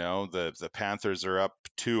 the Panthers are up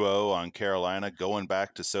 2-0 on Carolina, going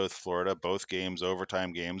back to South Florida, both games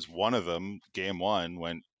overtime games. One of them, game one,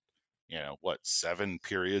 went 7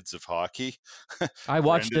 periods of hockey. I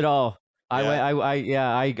watched it all.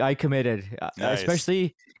 Yeah. I committed, Nice.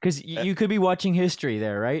 especially because you could be watching history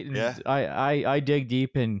there, right? And Yeah. I dig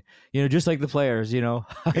deep, and just like the players, I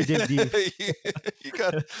dig deep. you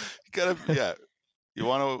gotta yeah. You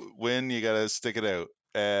want to win, you gotta stick it out.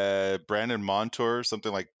 Brandon Montour,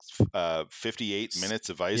 something like 58 minutes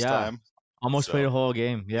of ice time. Almost played a whole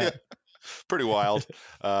game. Yeah. Pretty wild.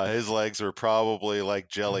 His legs were probably like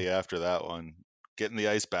jelly after that one, getting the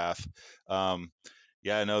ice bath.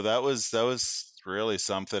 That was really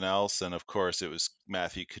something else. And of course, it was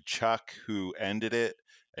Matthew Tkachuk who ended it,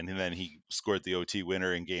 and then he scored the OT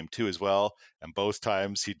winner in game 2 as well. And both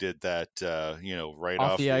times he did that, right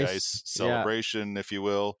off the ice celebration, if you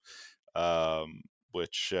will,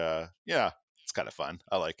 which it's kind of fun.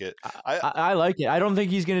 I like it. I like it. I don't think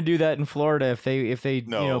he's going to do that in Florida if they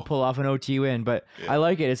pull off an OT win, but I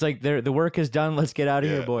like it. It's like the work is done. Let's get out of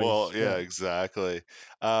here, boys. Well, exactly.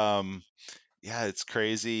 It's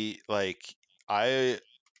crazy. Like, I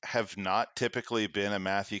have not typically been a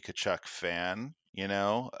Matthew Tkachuk fan,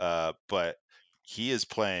 but he is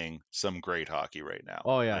playing some great hockey right now.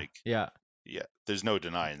 Oh yeah. Yeah. There's no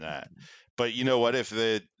denying that. But you know what? If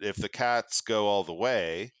the Cats go all the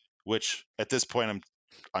way, which at this point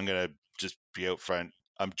I'm gonna just be out front.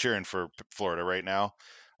 I'm cheering for Florida right now.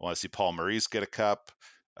 I want to see Paul Maurice get a cup.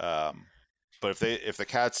 But if the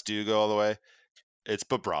Cats do go all the way, it's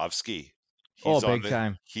Bobrovsky. He's big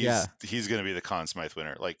time. He's gonna be the Conn Smythe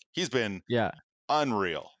winner. Like, he's been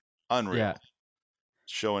unreal,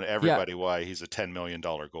 showing everybody why he's a $10 million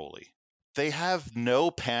goalie. They have no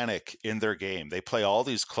panic in their game. They play all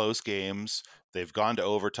these close games. They've gone to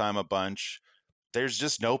overtime a bunch. There's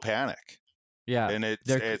just no panic. Yeah. And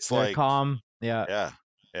they're like calm. Yeah.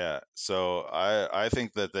 Yeah. So I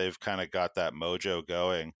think that they've kind of got that mojo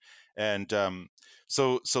going. And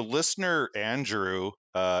so listener Andrew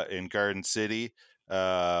in Garden City,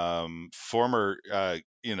 former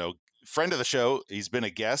friend of the show. He's been a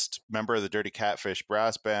guest member of the Dirty Catfish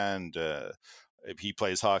brass band. He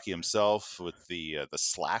plays hockey himself with the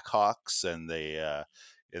Slack Hawks and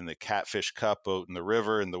in the Catfish Cup out in the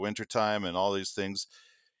river in the wintertime and all these things.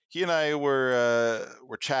 He and I were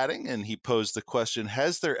chatting, and he posed the question: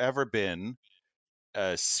 has there ever been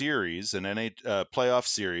a series, an playoff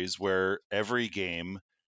series, where every game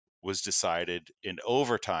was decided in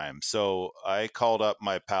overtime? So I called up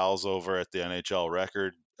my pals over at the NHL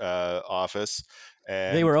Record office,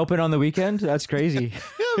 and they were open on the weekend. That's crazy.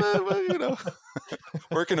 Well,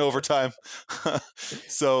 working overtime.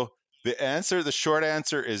 So the short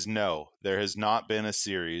answer is no. There has not been a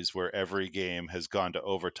series where every game has gone to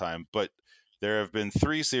overtime, but there have been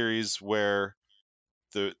 3 series where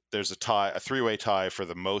there's a three-way tie for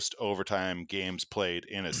the most overtime games played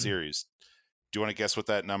in a series. Do you want to guess what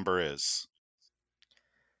that number is?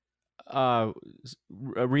 What's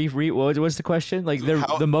the question? Like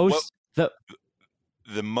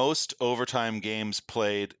the most overtime games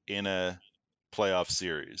played in a playoff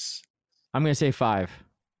series. I'm going to say 5.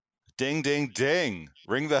 Ding, ding, ding.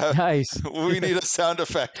 Ring the... Nice. We need a sound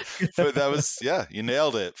effect. But that was... Yeah, you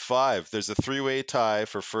nailed it. 5. There's a 3-way tie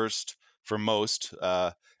for most,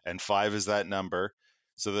 and 5 is that number.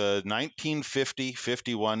 So the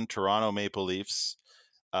 1950-51 Toronto Maple Leafs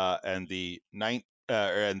and the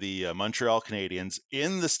Montreal Canadiens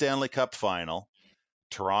in the Stanley Cup final.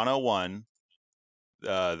 Toronto won.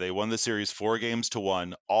 They won the series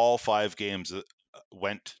 4-1. All 5 games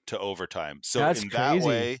went to overtime. So that's in crazy. That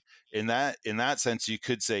way, in that sense, you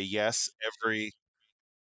could say yes,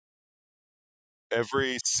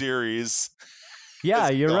 every series. Yeah,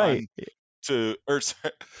 you're right.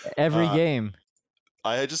 Every game.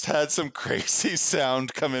 I just had some crazy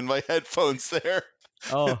sound come in my headphones there.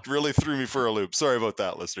 Oh. It really threw me for a loop. Sorry about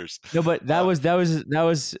that, listeners. No, but that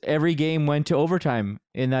was every game went to overtime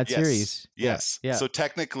in that series. Yes. Yeah. So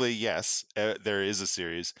technically, yes, there is a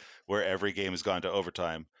series where every game has gone to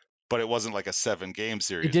overtime, but it wasn't like a 7-game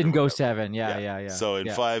series. It didn't or go whatever. 7. Yeah. So in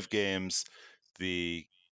 5 games, the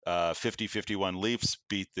 50-51 Leafs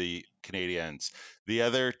beat the Canadiens. The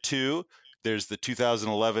other 2, there's the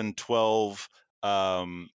 2011-12.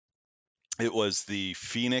 It was the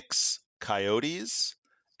Phoenix Coyotes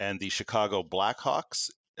and the Chicago Blackhawks.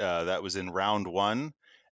 That was in round 1,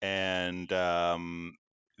 and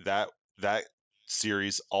that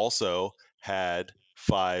series also had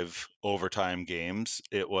 5 overtime games.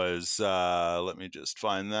 It was let me just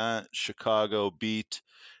find that. Chicago beat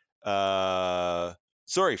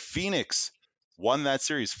Phoenix won that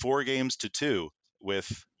series 4-2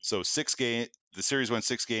 with 6 game. The series went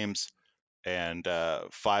 6 games, and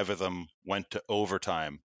 5 of them went to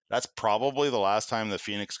overtime. That's probably the last time the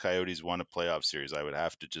Phoenix Coyotes won a playoff series. I would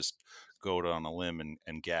have to just go out on a limb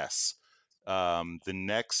and guess. The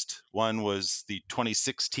next one was the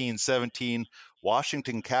 2016-17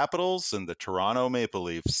 Washington Capitals and the Toronto Maple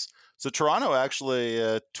Leafs. So Toronto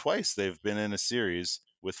actually twice they've been in a series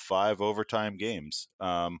with 5 overtime games.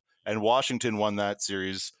 And Washington won that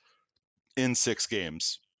series in 6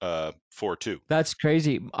 games, 4-2. That's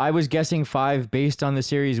crazy. I was guessing 5 based on the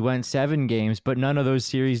series went 7 games, but none of those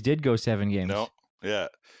series did go 7 games. No, yeah.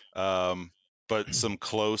 But some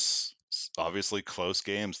obviously close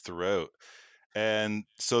games throughout. And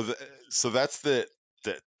so that's the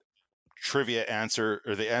trivia answer,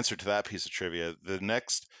 or the answer to that piece of trivia. The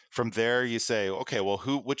next from there, you say, okay, well,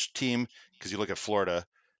 which team? Because you look at Florida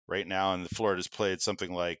right now, and Florida's played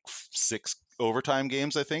something like 6 overtime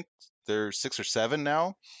games. I think they're 6 or 7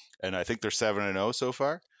 now, and I think they're 7-0 so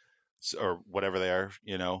far, or whatever they are.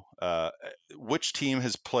 Which team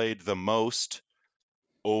has played the most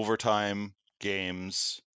overtime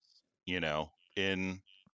games? In the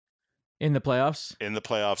playoffs? In the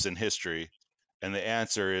playoffs in history. And the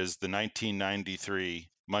answer is the 1993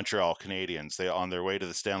 Montreal Canadiens. They on their way to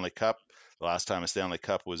the Stanley Cup. The last time a Stanley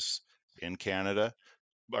Cup was in Canada,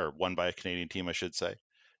 or won by a Canadian team, I should say.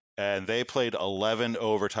 And they played 11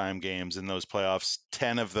 overtime games in those playoffs.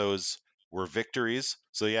 10 of those were victories.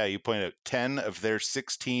 So yeah, you point out 10 of their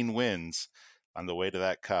 16 wins on the way to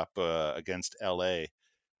that cup against LA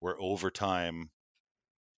were overtime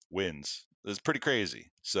wins. It's pretty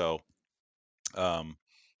crazy. So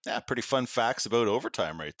pretty fun facts about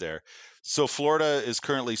overtime right there. So Florida is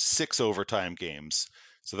currently 6 overtime games.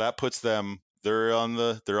 So that puts them, they're on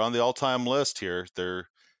the all-time list here. They're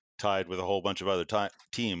tied with a whole bunch of other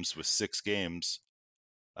teams with 6 games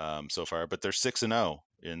so far, but they're 6-0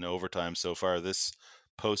 in overtime so far this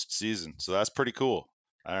postseason. So that's pretty cool.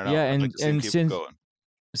 I don't know. Yeah, and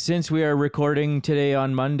since we are recording today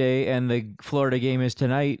on Monday and the Florida game is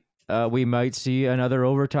tonight, we might see another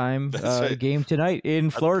overtime game tonight in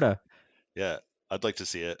Florida. I'd like to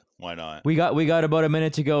see it. Why not? We got about a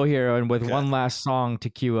minute to go here, and with one last song to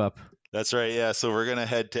queue up. That's right. Yeah, so we're gonna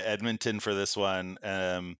head to Edmonton for this one,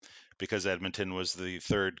 because Edmonton was the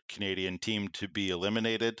 3rd Canadian team to be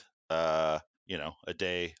eliminated. A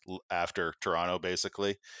day after Toronto,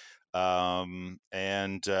 basically. And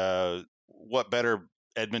what better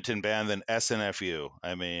Edmonton band than SNFU?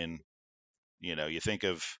 I mean,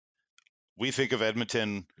 we think of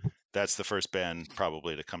Edmonton, that's the first band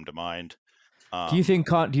probably to come to mind. Do you think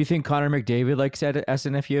Connor McDavid likes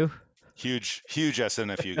SNFU? Huge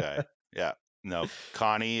SNFU guy. Yeah. No,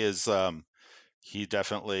 Connie is he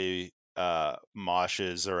definitely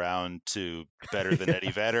moshes around to Better Than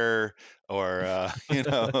Eddie Vedder, or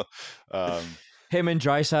him and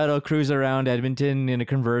Draisaitl cruise around Edmonton in a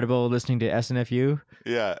convertible listening to SNFU.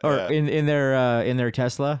 Yeah. Or in their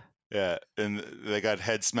Tesla. Yeah, and they got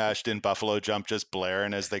head smashed in Buffalo Jump just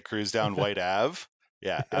blaring as they cruise down White Ave.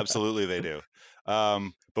 Yeah, absolutely they do.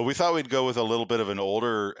 But we thought we'd go with a little bit of an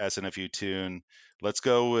older SNFU tune. Let's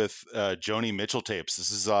go with Joni Mitchell Tapes.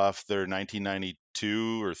 This is off their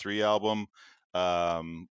 1992 or 3 album,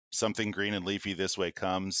 Something Green and Leafy This Way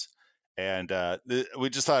Comes. And we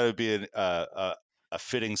just thought it would be a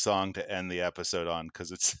fitting song to end the episode on,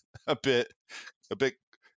 because it's a bit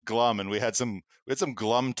glum, and we had some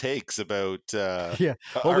glum takes about we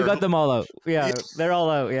got them all out. They're all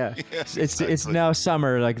out. It's now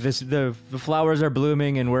summer, like this, the flowers are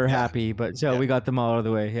blooming and we're happy, but we got them all out of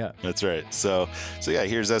the way. That's right. So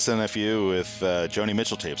here's SNFU with Joni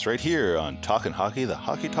Mitchell Tapes right here on Talkin' Hockey, the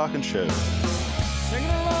Hockey Talkin' Show. Singing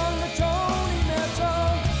along with Joni Mitchell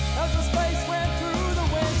as the space went through the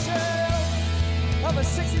windshield of a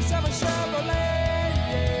 67 Chevrolet.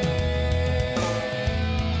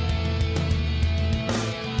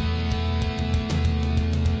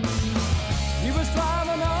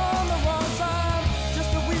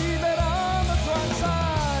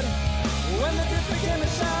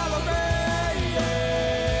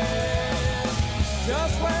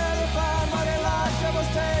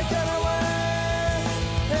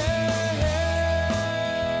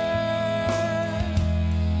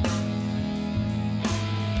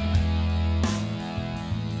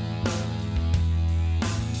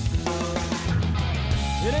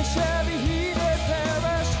 Chevy